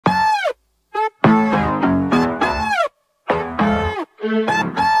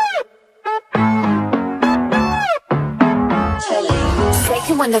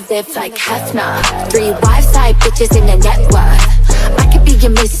wanna live like Hefner. 3 wives, side bitches in the net worth. I could be your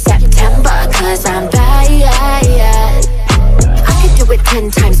Miss September, cause I'm bad. I could do it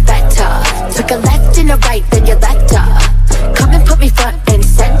 10 times better. Took a left and a right, then you left her. Come and put me front and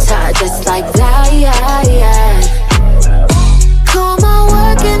center, just like that. Call my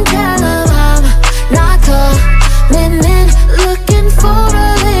work and tell them I'm not coming in. Looking for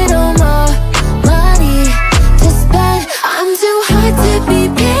a little more money to spend. I'm too hot to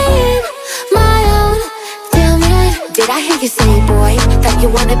be paying my own damn rent. Did I hear you say, boy, that you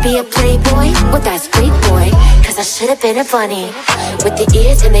wanna be a playboy? Well, that's great, boy, cause I should've been a bunny with the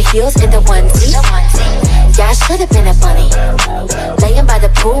ears and the heels and the onesie. Yeah, I should've been a bunny, laying by the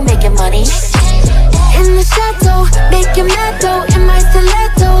pool making money. In the shadow, making meadow in my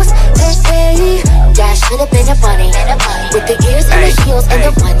stilettos. Hey, yeah, I should've been a bunny with the ears and the heels and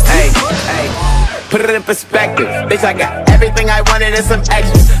the onesie. Put it in perspective, bitch, I got everything I wanted and some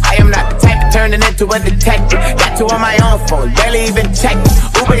extra. I am not the type to turn it into a detective. Got 2 on my own phone, barely even check it.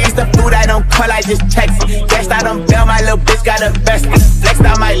 Uber Eats the food, I don't call, I just text it. Cashed out on bail, my little bitch got invested. Flexed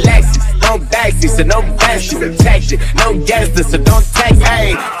out my Lexus, no backseat, so no Bentley. Protected, no gangster, so don't text.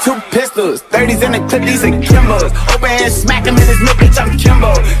 Ayy, 2 pistols, 30s in the clip, these are Kimbos. Open hand, smack him in his lip, bitch, I'm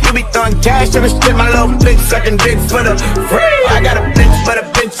Kimbo. You be throwing cash on the strip, my little bitch sucking dick for the free. I got a bitch, but a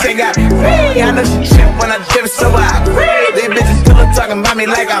bitch ain't got free. I know she chip when I dip, so I free. These bitches still talking about me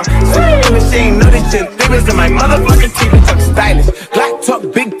like I'm free. She ain't know this shit, demons in my motherfucking teeth, bitch, I'm stylish. Black talk,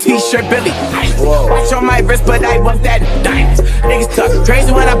 big t-shirt, Billie. Watch on my wrist, but I want that diamonds. Niggas talk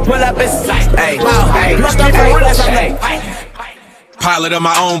crazy when I pull up in sight. Hey, pilot of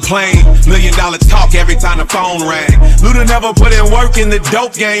my own plane, $1 million talk every time the phone rang. Luda never put in work in the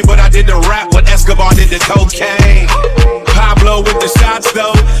dope game, but I did the rap, but Escobar did the cocaine. Pablo with the shots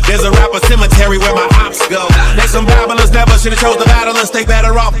though, there's a rapper cemetery where my ops go. They some babblers, never should've chose the battlers. They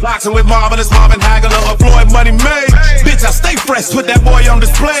better off boxing with Marvelous, Marvin Hagler, or Floyd Money May. Bitch, I stay fresh, put that boy on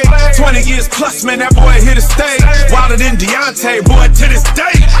display. 20 years plus, man, that boy here to stay. Wilder than Deontay, boy, to this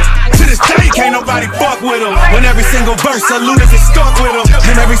day. To this day, can't nobody fuck with him. When every single verse of Luda's is stuck with him.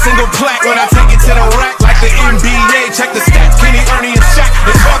 And every single plaque, when I take it to the rack, like the NBA, check the stats, Kenny, Ernie, and Shaq.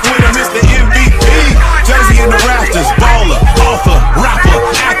 They fuck with him, it's the MVP. Jersey in the rafters, baller, author, rapper,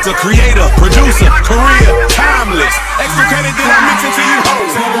 actor, creator, producer, career, timeless. Extra credit that I mentioned to you,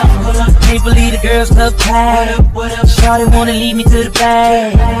 hoes. Can't believe the girls club tight. Shawty wanna lead me to the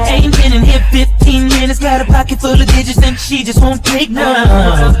bag. Ain't been in here 15 minutes. Got a pocket full of digits and she just won't take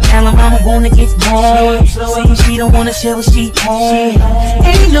none. Tell her mama wanna get mad, saying she don't wanna share what she had.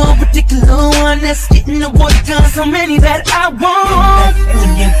 Ain't no particular one that's getting the work done. So many that I want.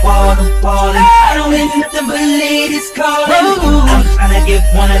 And get falling. I don't hear nothing but ladies calling. I'm trying to get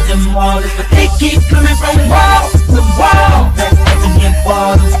one of them all, but they keep coming from wall to wall. And get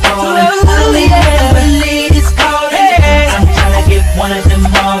falling. I don't hear nothing but ladies calling. I'm trying to get one of them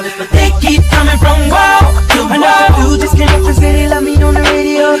all, but they keep coming from wall to wall. I know you just can't help say they love me on the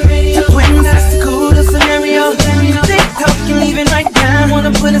radio. The twins, that's the coolest scenario. TikTok can leave it right down.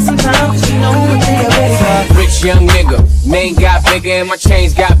 Wanna put in some time, cause you know what they are ready for. Rich young nigga, name got bigger and my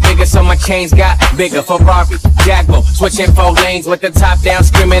chains got bigger, so my chains got bigger. Ferrari, Jaguar, switching 4 lanes with the top down,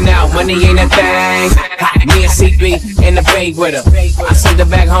 screaming out, money ain't a thing. Me and CB in the bay with her. I send her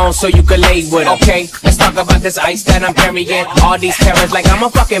back home so you can lay with her. Okay, let's talk about this ice that I'm carrying. All these carrots like I'm a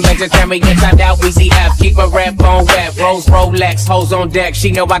fucking vegetarian. Timed out Weezy F, keep a red bone wet. Rose Rolex, hoes on deck.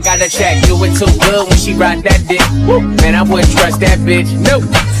 She know I got a check. Do it too good when she ride that dick. Man, I wouldn't trust that bitch. Nope.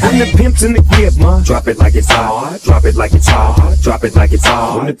 When the pimp's in the crib, ma, drop it like it's hard. Drop it like it's hard. Drop it like it's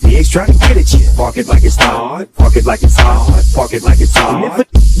hard. When the pigs try to get at you, park it like it's hard. Park it like it's hard. Park it like it's hard. And if a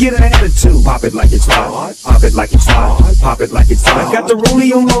get an attitude, pop it like it's hard. Pop it like it's hard. Pop it like it's hard. I got the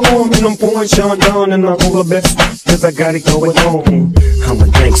rollie on my arm and I'm pouring Sean down and I'm all the best, cause I got it going on. I'm a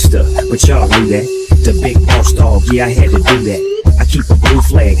gangster, but y'all knew that. The big boss dog, yeah, I had to do that. I keep a blue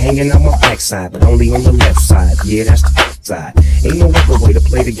flag hanging on my backside, but only on the left side. Yeah, that's the side. Ain't no other way to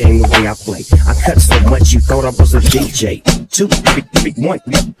play the game the way I play. I cut so much you thought I was a DJ. 2, 3, 1,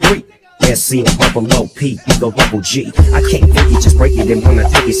 3. SC and Buffalo P, Ego Double G. I can't fake it, just break it and wanna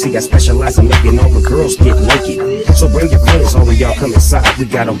take it. See, I specialize in making all the girls get naked. So bring your friends, all of y'all come inside. We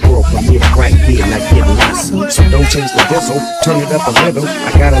got a world premiere right here, not getting lost. So don't change the vessel, turn it up a little. I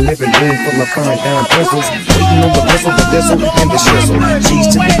got a living room full of fine dime bristles, waiting on the whistle, and the shizzle. G's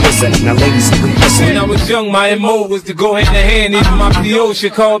to the listen, now ladies, we listen. When I was young, my MO was to go hand to hand. Even my PO, she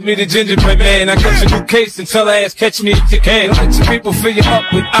called me the gingerbread man. I catch a new case and tell her ass, catch me if you can. Let your people fill you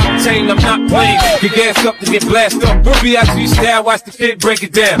up with octane. I'm not playing. Get gassed up to get blasted up. Bro, B.I.G style, watch the kid break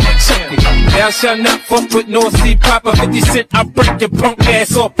it down. Check it. Thou shalt not fuck with North Sea Papa. 50 Cent, I break your punk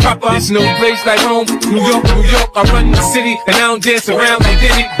ass off proper. There's no place like home. New York, New York. I run the city and I don't dance around like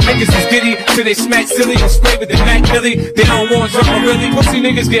Diddy. Niggas is giddy till they smack silly and spray with the Mac Billy. They don't want drama really. Pussy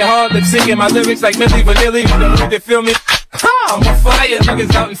niggas get hard lip singing my lyrics like Milli Vanilli. They feel me? Ha! I'm on fire.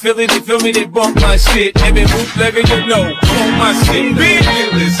 Niggas out in Philly, they feel me, they bump my shit. Every bootlegger you know, bump my shit. Be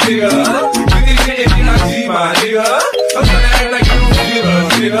realist, nigga. B.I.G, my nigga. I'm tryna act like you don't feel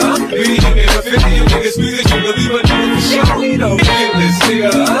us, nigga. Be nigga, 50 you niggas, we that you believe what you for sure. Be realist,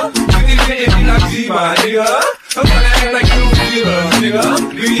 nigga. B.I.G, my nigga. I'm tryna act like you don't feel us, nigga.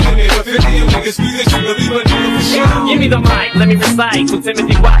 Be nigga, 50 you niggas, we that you believe what you for sure. Give me the mic, let me recite with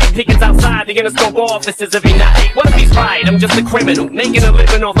Timothy White. Tickets outside, the Interscope offices every night. What if he's right? I'm just a criminal, making a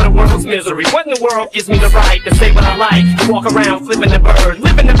living off of the world's misery. What in the world gives me the right to say what I like? To walk around flipping the bird,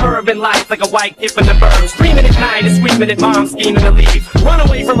 living the urban life like a white kid in the bird. Screaming at night and screaming at mom, scheming to leave. Run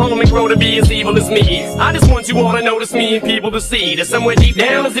away from home and grow to be as evil as me. I just want you all to notice me and people to see that somewhere deep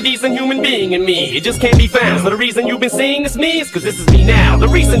down is a decent human being in me. It just can't be found. So the reason you've been seeing this me is cause this is me now. The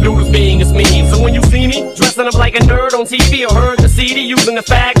recent dude who's being is mean. So when you see me dressing up like a nerd on TV or heard the CD using the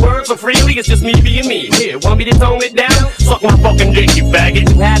fag word so freely, it's just me being me. Here, want me to tone it down? Suck my fucking dick, you faggot.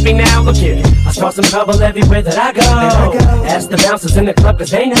 You happy now? Look here, I start some trouble everywhere that I go. Ask the bouncers in the club cause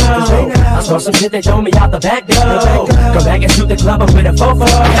they know. I start some shit they told me out the back door. Go back and shoot the club up with a fofo.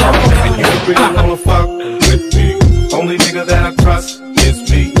 And you really wanna fuck with me? Only nigga that I trust is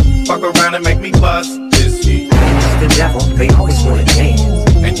me. Fuck around and make me bust is he. The devil, they always wanna dance.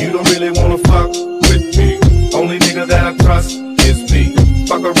 And you don't really wanna fuck with me. Only nigga that I trust is me.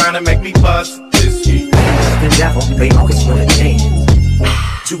 Fuck around and make me bust is he. The devil, they always wanna dance.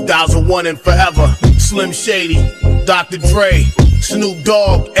 2001 and forever. Slim Shady, Dr. Dre, Snoop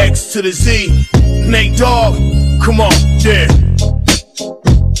Dogg, X to the Z. Nate Dogg, come on, yeah.